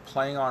on. They're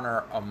playing on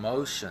our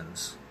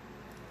emotions.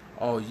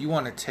 Oh, you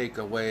want to take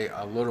away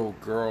a little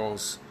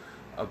girl's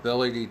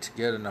ability to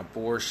get an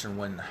abortion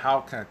when how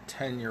can a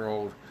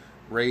 10-year-old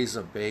raise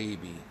a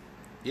baby?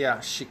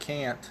 Yeah, she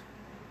can't.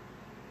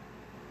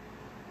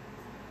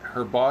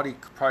 Her body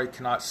probably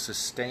cannot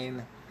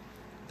sustain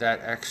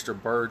that extra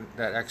burden,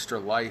 that extra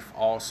life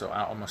also.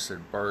 I almost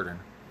said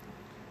burden.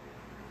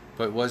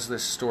 But was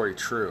this story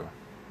true?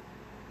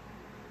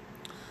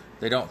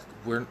 They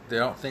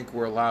don't think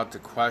we're allowed to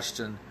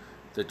question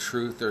the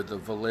truth or the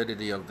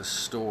validity of the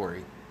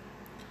story.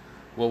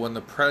 Well, when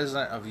the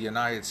President of the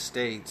United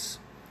States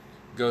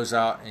goes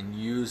out and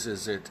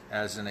uses it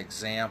as an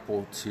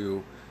example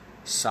to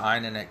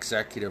sign an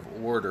executive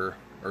order,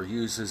 or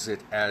uses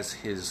it as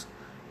his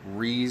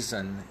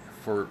reason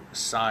for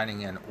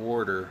signing an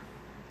order,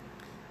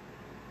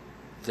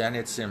 then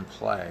it's in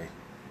play.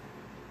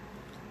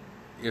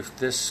 If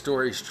this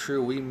story is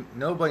true,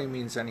 nobody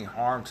means any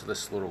harm to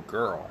this little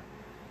girl.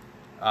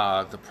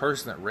 The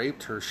person that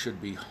raped her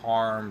should be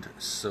harmed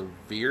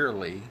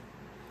severely.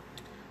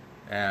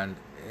 And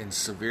in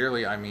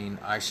severely, I mean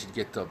I should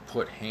get to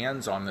put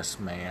hands on this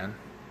man.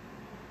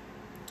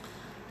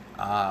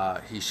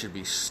 He should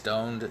be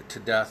stoned to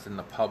death in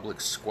the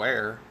public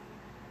square.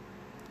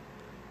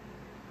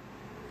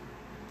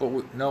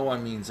 But no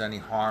one means any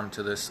harm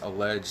to this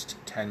alleged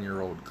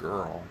 10-year-old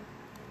girl.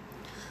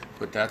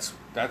 But that's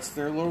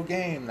their little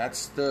game.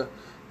 That's the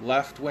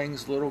left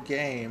wing's little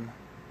game.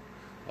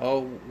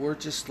 Oh, we're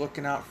just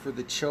looking out for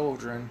the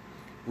children.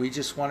 We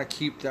just want to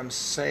keep them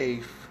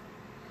safe.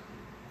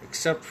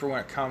 Except for when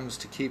it comes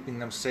to keeping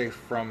them safe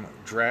from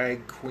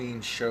drag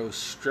queen show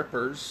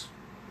strippers.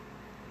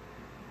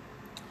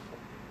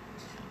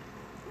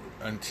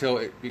 Until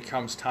it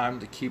becomes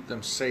time to keep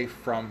them safe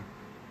from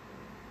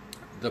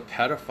the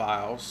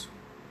pedophiles.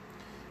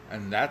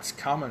 And that's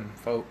coming,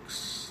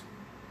 folks.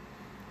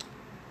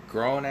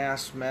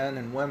 Grown-ass men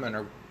and women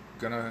are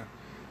going to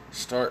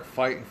start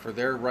fighting for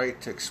their right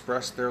to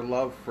express their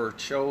love for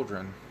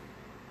children.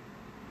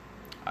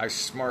 I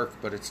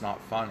smirk, but it's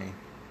not funny.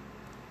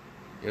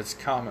 It's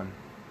coming.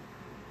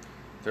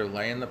 They're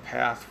laying the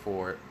path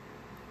for it.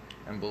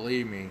 And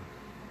believe me,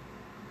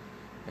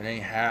 it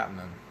ain't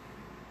happening.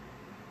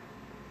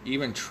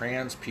 Even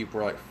trans people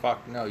are like,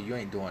 fuck no, you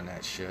ain't doing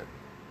that shit.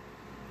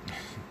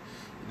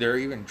 There are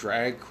even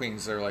drag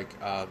queens that are like,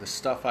 the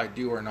stuff I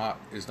do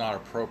is not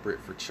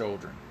appropriate for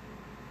children.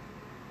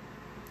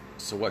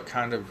 So what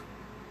kind of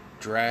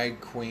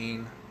drag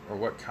queen or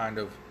what kind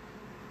of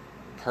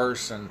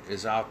person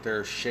is out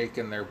there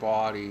shaking their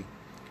body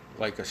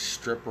like a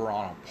stripper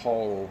on a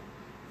pole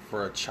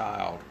for a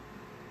child?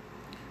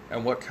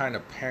 And what kind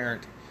of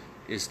parent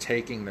is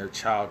taking their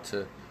child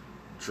to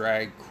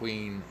drag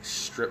queen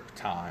strip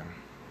time?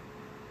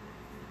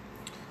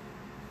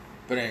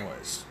 But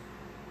anyways,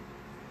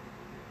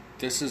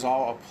 this is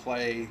all a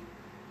play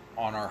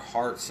on our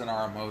hearts and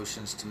our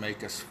emotions to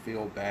make us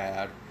feel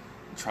bad,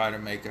 try to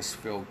make us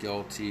feel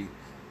guilty,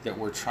 that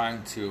we're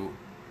trying to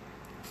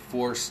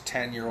force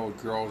 10-year-old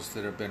girls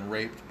that have been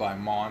raped by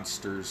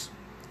monsters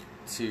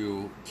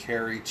to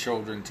carry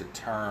children to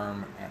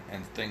term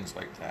and things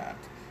like that.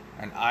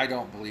 And I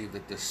don't believe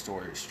that this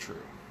story is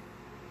true.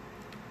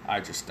 I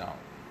just don't.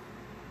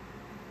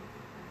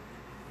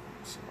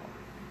 So,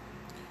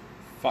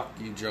 fuck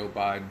you, Joe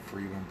Biden, for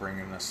even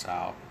bringing this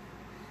out.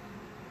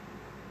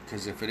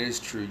 Because if it is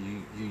true,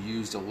 you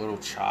used a little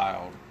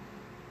child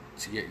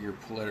to get your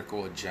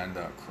political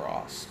agenda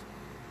across.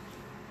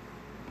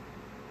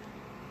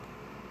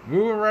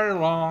 Moving right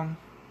along.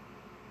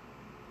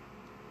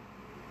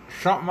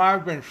 Something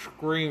I've been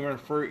screaming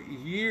for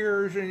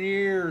years and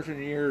years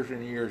and years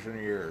and years and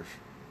years.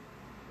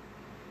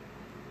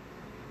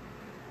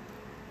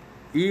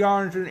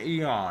 Eons and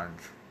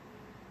eons.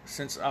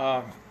 Since,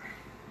 I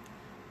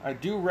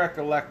do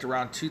recollect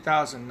around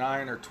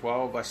 2009 or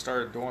 12, I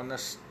started doing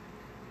this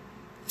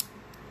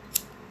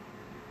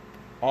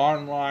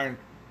online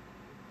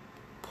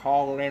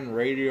call-in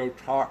radio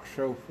talk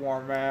show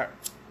format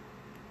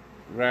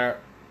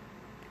that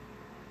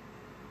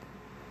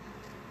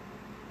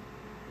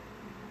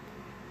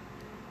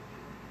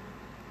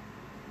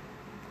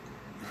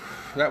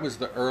was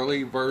the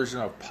early version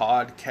of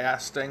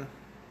podcasting.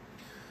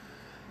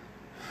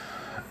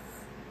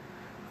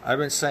 I've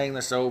been saying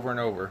this over and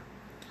over.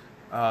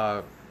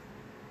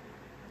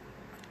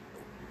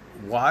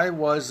 Why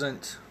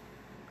wasn't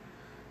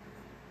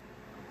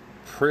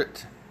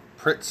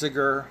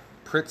Pritzker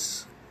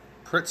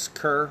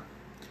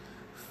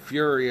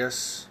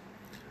furious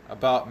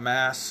about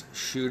mass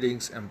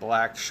shootings in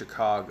Black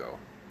Chicago?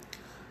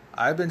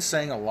 I've been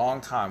saying a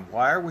long time,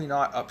 why are we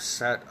not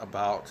upset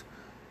about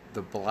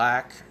the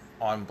black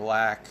on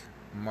black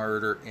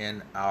murder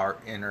in our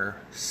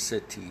inner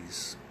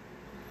cities?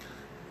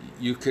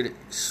 You could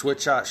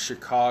switch out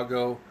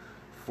Chicago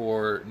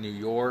for New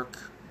York,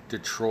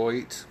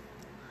 Detroit,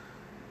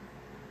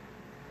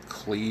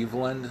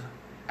 Cleveland,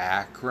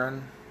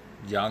 Akron,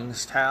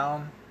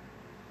 Youngstown,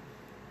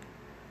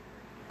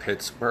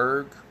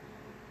 Pittsburgh.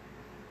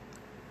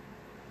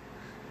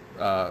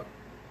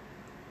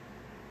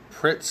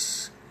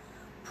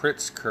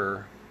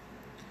 Pritzker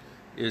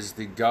is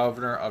the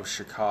governor of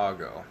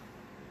Chicago.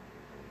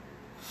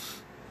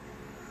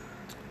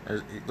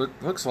 He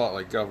looks a lot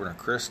like Governor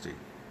Christie,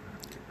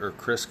 or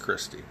Chris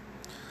Christie.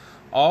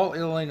 All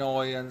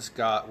Illinoisans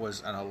got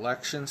was an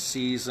election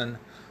season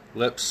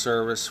lip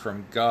service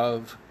from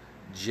Gov.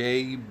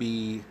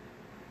 J.B.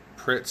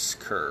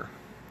 Pritzker.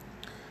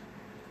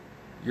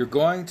 You're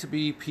going to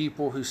be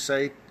people who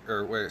say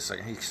or wait a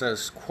second, he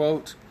says,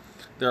 quote,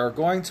 "There are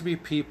going to be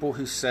people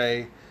who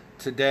say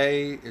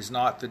today is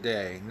not the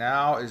day,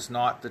 now is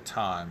not the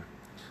time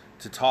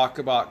to talk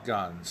about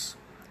guns.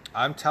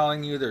 I'm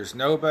telling you, there's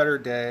no better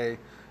day,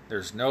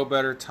 there's no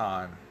better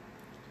time,"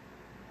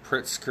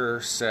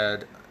 Pritzker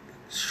said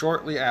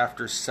shortly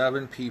after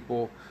 7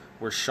 people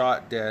were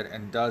shot dead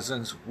and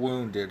dozens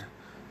wounded,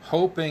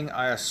 hoping,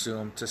 I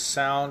assume, to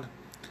sound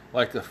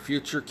like a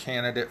future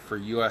candidate for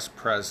U.S.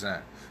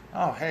 president.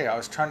 Oh, hey, I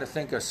was trying to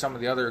think of some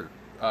of the other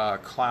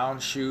clown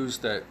shoes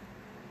that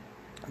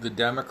the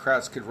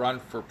Democrats could run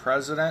for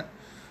president.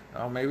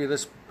 Oh, maybe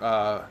this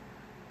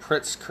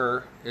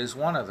Pritzker is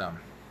one of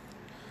them.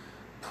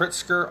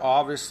 Pritzker,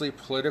 obviously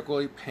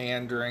politically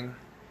pandering,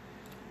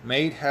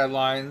 made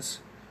headlines,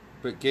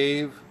 but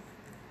given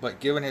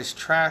his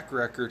track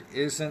record, it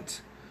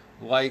isn't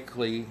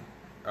likely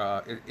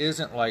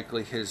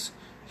his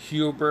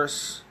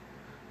hubris.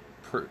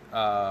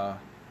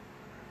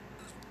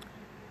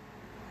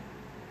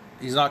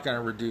 He's not going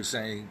to reduce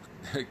any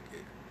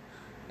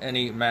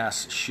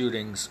mass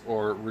shootings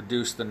or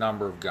reduce the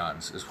number of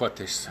guns, is what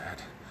they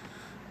said.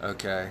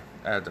 Okay,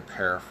 I had to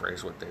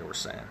paraphrase what they were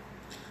saying.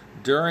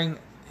 During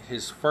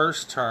his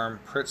first term,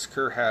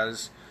 Pritzker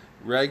has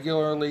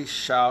regularly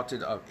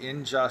shouted of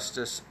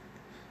injustice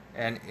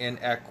and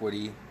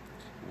inequity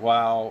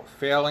while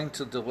failing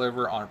to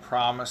deliver on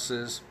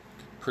promises,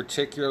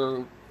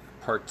 particularly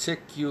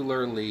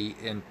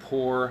in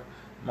poor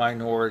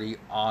minority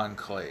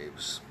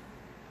enclaves.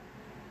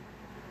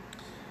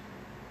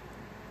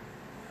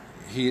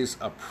 He is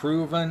a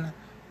proven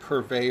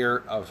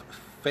purveyor of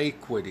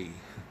fakequity.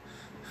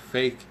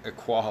 Fake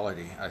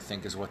equality, I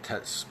think, is what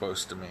that's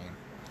supposed to mean.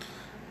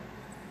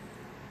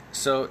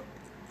 So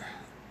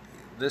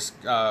this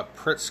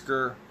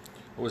Pritzker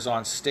was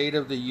on State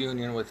of the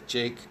Union with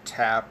Jake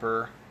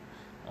Tapper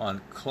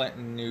on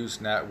Clinton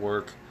News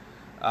Network.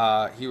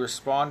 He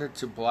responded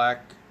to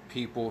black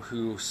people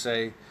who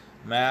say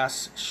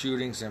mass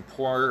shootings in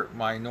poor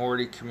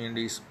minority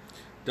communities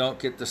don't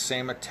get the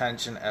same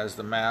attention as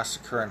the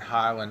massacre in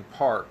Highland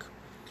Park,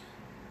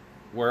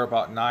 where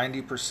about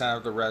 90%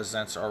 of the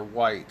residents are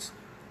white,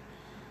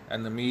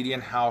 and the median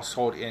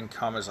household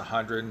income is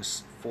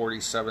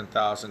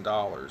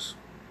 $147,000.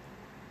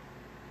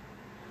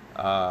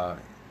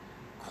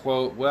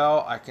 Quote,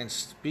 "Well, I can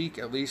speak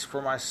at least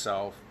for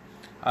myself.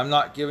 I'm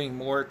not giving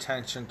more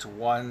attention to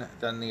one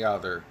than the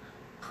other,"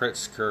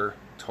 Pritzker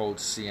told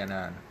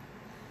CNN.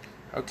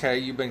 Okay,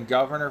 you've been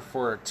governor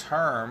for a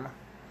term.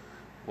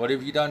 What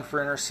have you done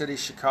for inner city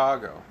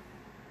Chicago?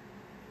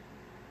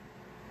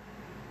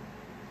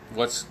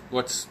 What's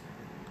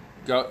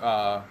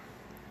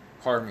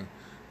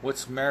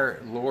Mayor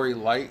Lori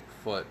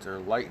Lightfoot or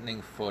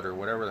Lightning Foot or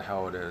whatever the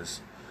hell it is,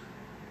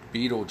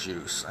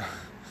 Beetlejuice?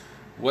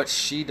 What's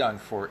she done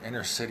for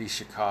inner city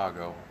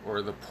Chicago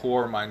or the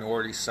poor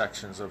minority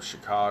sections of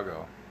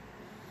Chicago?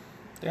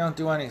 They don't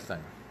do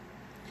anything.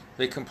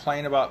 They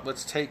complain about,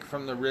 let's take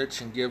from the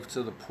rich and give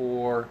to the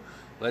poor.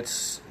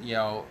 Let's,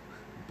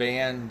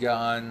 ban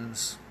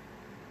guns.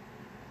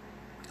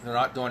 They're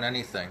not doing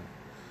anything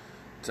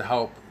to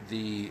help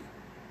the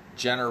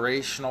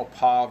generational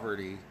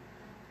poverty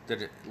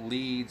that it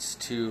leads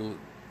to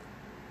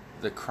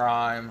the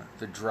crime,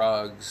 the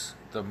drugs,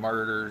 the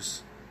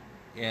murders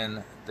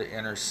in the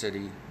inner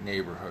city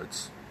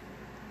neighborhoods.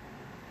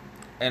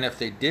 And if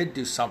they did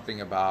do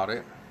something about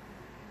it,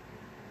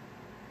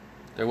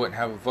 they wouldn't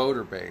have a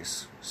voter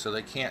base, so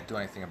they can't do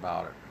anything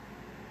about it.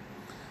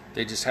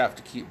 They just have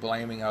to keep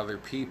blaming other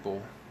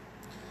people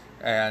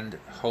and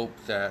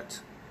hope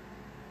that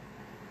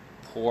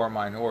poor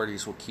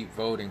minorities will keep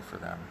voting for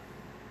them.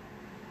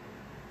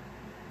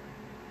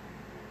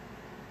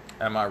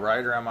 Am I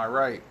right or am I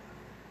right?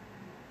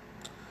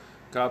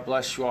 God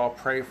bless you all.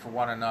 Pray for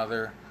one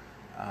another.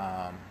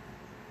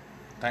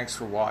 Thanks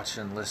for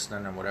watching,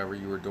 listening, and whatever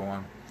you were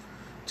doing.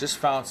 Just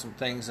found some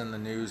things in the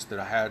news that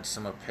I had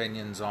some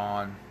opinions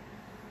on.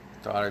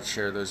 Thought I'd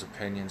share those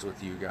opinions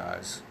with you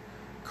guys.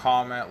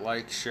 Comment,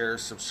 like, share,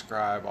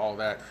 subscribe, all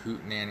that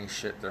hootenanny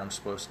shit that I'm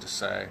supposed to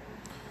say.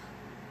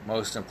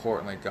 Most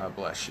importantly, God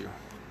bless you.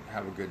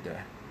 Have a good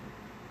day.